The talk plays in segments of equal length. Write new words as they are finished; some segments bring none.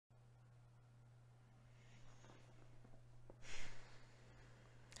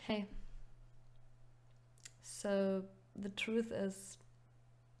So the truth is,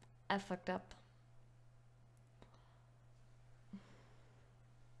 I fucked up.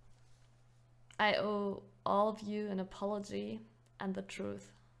 I owe all of you an apology and the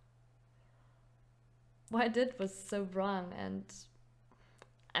truth. What I did was so wrong, and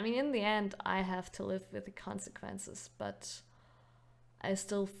I mean, in the end, I have to live with the consequences, but I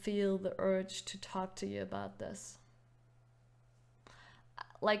still feel the urge to talk to you about this.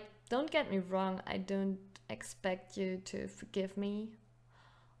 Like, don't get me wrong, I don't expect you to forgive me.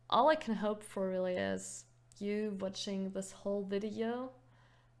 All I can hope for really is you watching this whole video,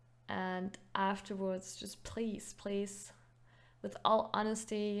 and afterwards just please, with all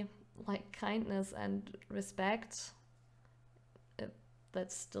honesty, like kindness and respect, if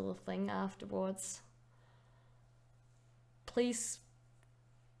that's still a thing afterwards, please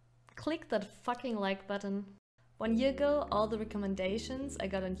click that fucking like button. 1 year ago, all the recommendations I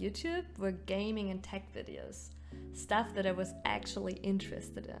got on YouTube were gaming and tech videos. Stuff that I was actually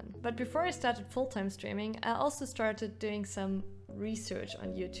interested in. But before I started full-time streaming, I also started doing some research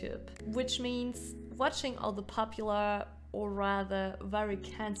on YouTube, which means watching all the popular, or rather very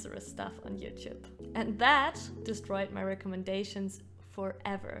cancerous stuff on YouTube. And that destroyed my recommendations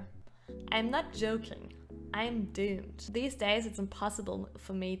forever. I'm not joking. I'm doomed. These days it's impossible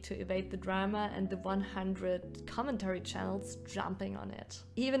for me to evade the drama and the 100 commentary channels jumping on it.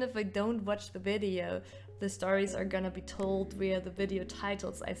 Even if I don't watch the video, the stories are gonna be told via the video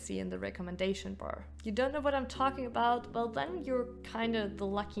titles I see in the recommendation bar. You don't know what I'm talking about? Well, then you're kinda the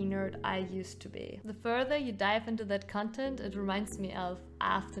lucky nerd I used to be. The further you dive into that content, it reminds me of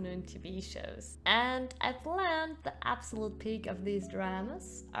afternoon TV shows. And I've learned the absolute peak of these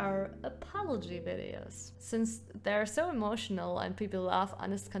dramas are apology videos. Since they're so emotional and people love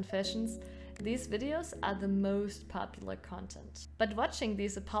honest confessions, these videos are the most popular content. But watching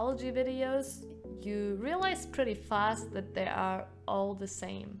these apology videos, you realize pretty fast that they are all the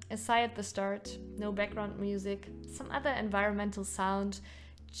same. A sigh at the start, no background music, some other environmental sound,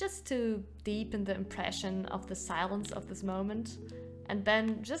 just to deepen the impression of the silence of this moment. And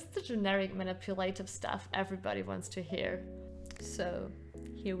then just the generic manipulative stuff everybody wants to hear. So,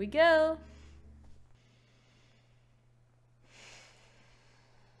 here we go.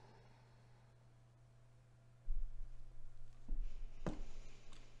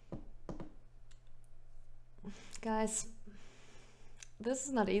 Guys, this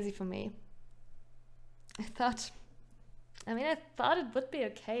is not easy for me. I thought it would be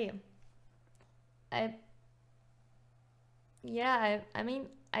okay. I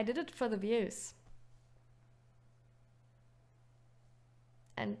did it for the views.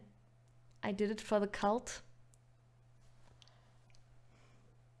 And I did it for the cult.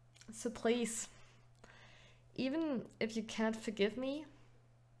 So please, even if you cannot forgive me,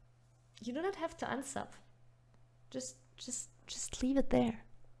 you do not have to unsub. Just leave it there.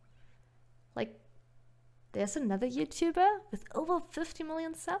 Like, there's another YouTuber with over 50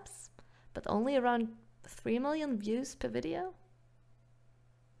 million subs, but only around 3 million views per video.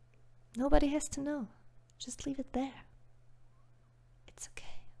 Nobody has to know. Just leave it there. It's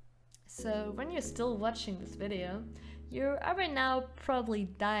okay. So when you're still watching this video, you're right now probably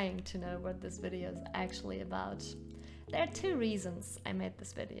dying to know what this video is actually about. There are 2 reasons I made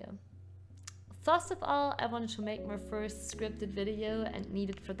this video. First of all, I wanted to make my first scripted video and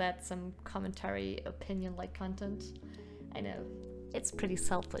needed for that some commentary, opinion-like content. I know, it's pretty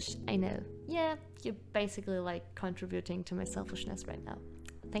selfish, I know. Yeah, you're basically like contributing to my selfishness right now.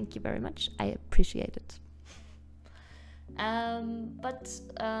 Thank you very much, I appreciate it.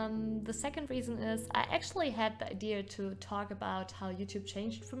 The second reason is I actually had the idea to talk about how YouTube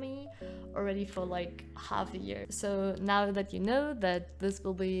changed for me already for like half a year. So now that you know that this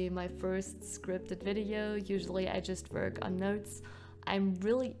will be my first scripted video, usually I just work on notes. I'm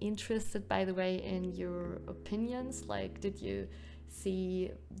really interested, by the way, in your opinions. Like, did you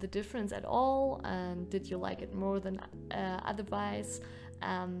see the difference at all? And did you like it more than otherwise?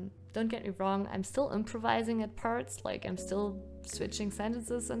 Don't get me wrong, I'm still improvising at parts, like I'm still switching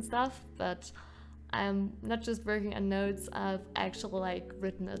sentences and stuff, but I'm not just working on notes, I've actually like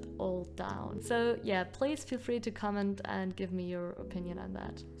written it all down. So yeah, please feel free to comment and give me your opinion on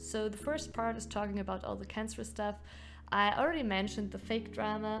that. So the first part is talking about all the cancerous stuff. I already mentioned the fake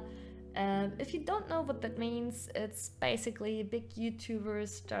drama. If you don't know what that means, it's basically big YouTubers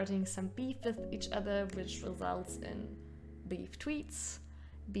starting some beef with each other, which results in beef tweets,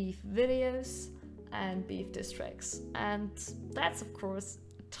 beef videos, and beef diss tracks. And that's of course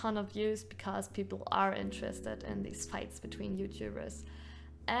a ton of views because people are interested in these fights between YouTubers.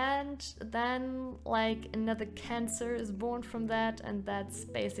 And then like another cancer is born from that, and that's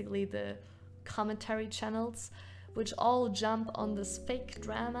basically the commentary channels, which all jump on this fake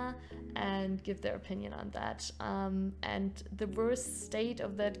drama and give their opinion on that. And the worst state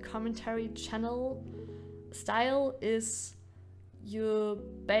of that commentary channel style is you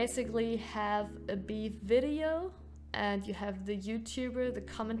basically have a beef video and you have the YouTuber, the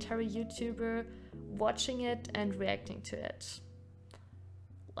commentary YouTuber, watching it and reacting to it.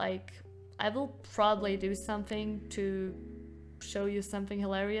 Like, I will probably do something to show you something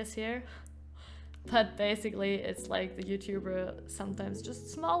hilarious here. But basically it's like the YouTuber sometimes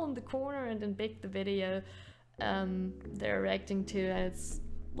just small in the corner and then big the video they're reacting to, and it's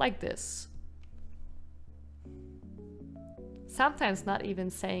like this. Sometimes not even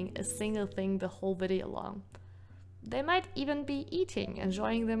saying a single thing the whole video long. They might even be eating,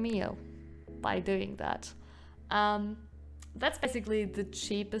 enjoying their meal by doing that. That's basically the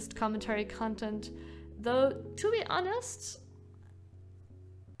cheapest commentary content, though to be honest,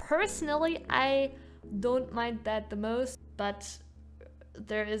 personally, I don't mind that the most, but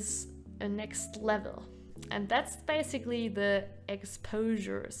there is a next level, and that's basically the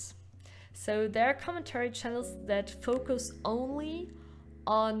exposures. So there are commentary channels that focus only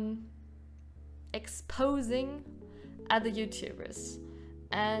on exposing other YouTubers,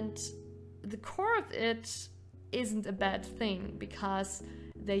 and the core of it isn't a bad thing because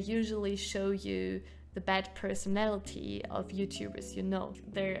they usually show you the bad personality of YouTubers, you know.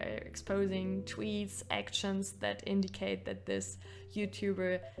 They're exposing tweets, actions that indicate that this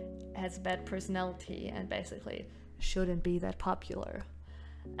YouTuber has a bad personality and basically shouldn't be that popular.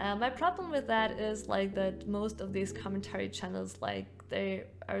 My problem with that is like that most of these commentary channels, like, they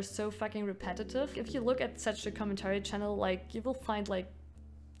are so fucking repetitive. If you look at such a commentary channel, like, you will find like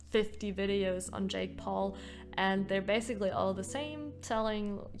 50 videos on Jake Paul, and they're basically all the same,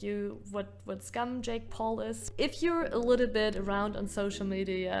 telling you what scum Jake Paul is. If you're a little bit around on social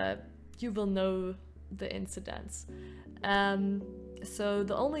media, you will know the incidents. So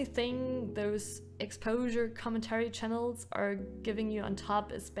the only thing those exposure commentary channels are giving you on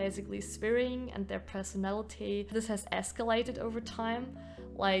top is basically swearing and their personality. This has escalated over time.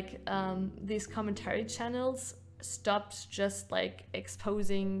 Like, these commentary channels stopped just like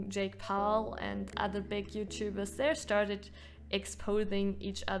exposing Jake Paul and other big YouTubers. They started exposing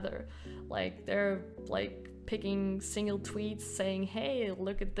each other. Like, they're like picking single tweets saying, hey,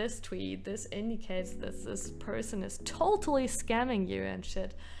 look at this tweet, this indicates that this person is totally scamming you and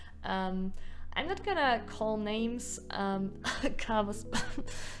shit. I'm not gonna call names,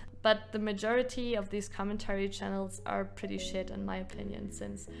 but the majority of these commentary channels are pretty shit in my opinion,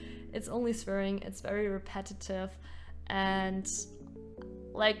 since it's only swearing, it's very repetitive, and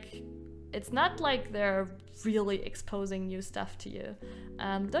like, it's not like they're really exposing new stuff to you.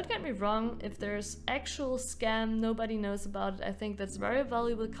 Don't get me wrong, if there's actual scam nobody knows about it, I think that's very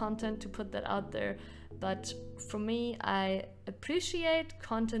valuable content to put that out there. But for me, I appreciate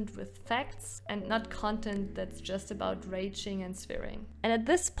content with facts and not content that's just about raging and swearing. And at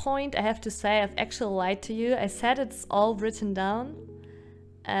this point, I have to say I've actually lied to you. I said it's all written down.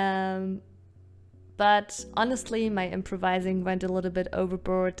 But honestly, my improvising went a little bit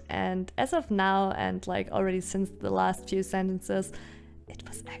overboard, and as of now, and like already since the last few sentences, it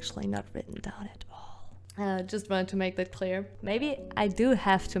was actually not written down at all. Just wanted to make that clear. Maybe I do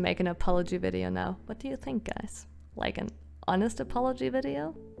have to make an apology video now. What do you think, guys? Like an honest apology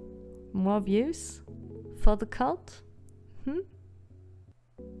video? More views? For the cult?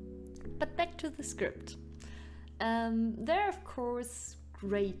 But back to the script. There are, of course,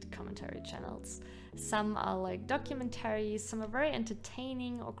 great commentary channels. Some are like documentaries, some are very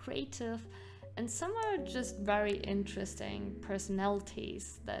entertaining or creative, and some are just very interesting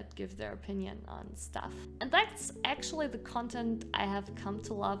personalities that give their opinion on stuff. And that's actually the content I have come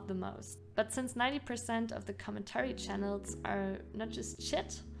to love the most. But since 90% of the commentary channels are not just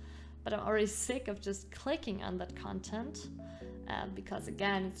shit, but I'm already sick of just clicking on that content, because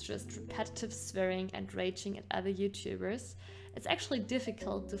again, it's just repetitive swearing and raging at other YouTubers, it's actually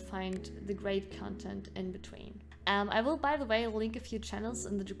difficult to find the great content in between. I will, by the way, link a few channels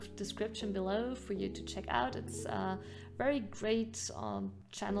in the description below for you to check out. It's very great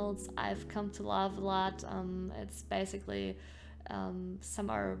channels I've come to love a lot. It's basically, some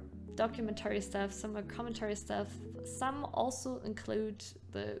are documentary stuff, some are commentary stuff, some also include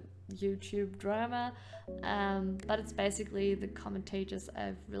the YouTube drama, but it's basically the commentators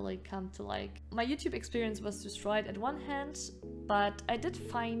I've really come to like. My YouTube experience was destroyed at one hand, but I did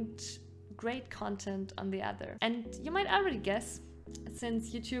find great content on the other. And you might already guess,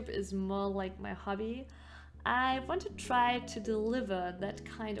 since YouTube is more like my hobby, I want to try to deliver that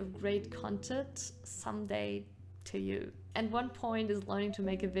kind of great content someday to you. And one point is learning to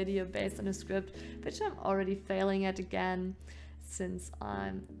make a video based on a script, which I'm already failing at again, since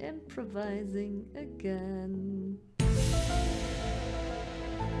I'm improvising again.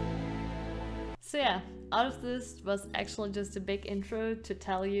 So yeah, all of this was actually just a big intro to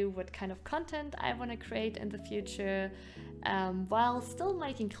tell you what kind of content I want to create in the future, while still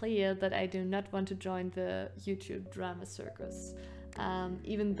making clear that I do not want to join the YouTube drama circus.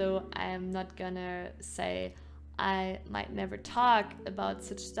 Even though I am not gonna say I might never talk about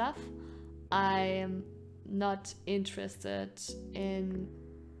such stuff, I am not interested in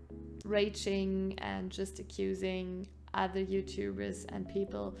raging and just accusing other YouTubers and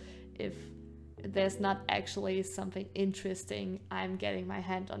people if there's not actually something interesting I'm getting my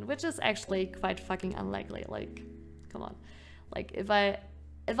hand on, which is actually quite fucking unlikely. Like, come on. Like, if I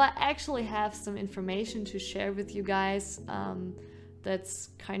actually have some information to share with you guys, that's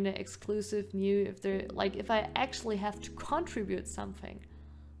kind of exclusive, new, if I actually have to contribute something,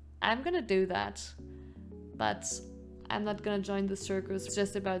 I'm gonna do that. But I'm not gonna join the circus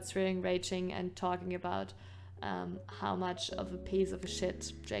just about swearing, raging, and talking about how much of a piece of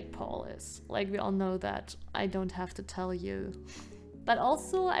shit Jake Paul is. Like, we all know that. I don't have to tell you. But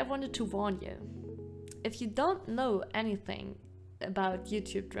also, I wanted to warn you. If you don't know anything about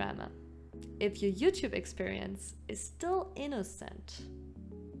YouTube drama, if your YouTube experience is still innocent,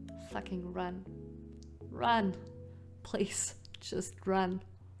 fucking run. Run. Please, just run.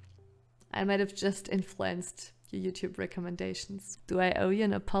 I might have just influenced your YouTube recommendations. Do I owe you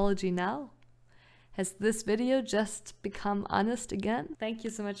an apology now? Has this video just become honest again? Thank you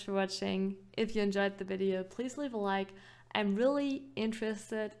so much for watching. If you enjoyed the video, please leave a like. I'm really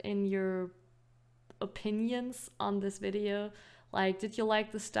interested in your opinions on this video. Like, did you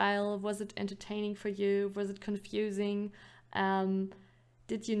like the style? Was it entertaining for you? Was it confusing?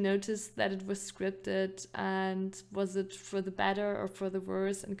 Did you notice that it was scripted? And was it for the better or for the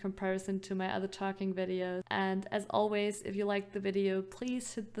worse in comparison to my other talking videos? And as always, if you liked the video,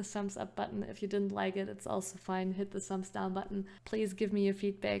 please hit the thumbs up button. If you didn't like it, it's also fine. Hit the thumbs down button. Please give me your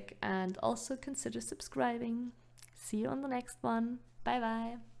feedback and also consider subscribing. See you on the next one. Bye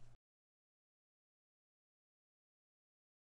bye.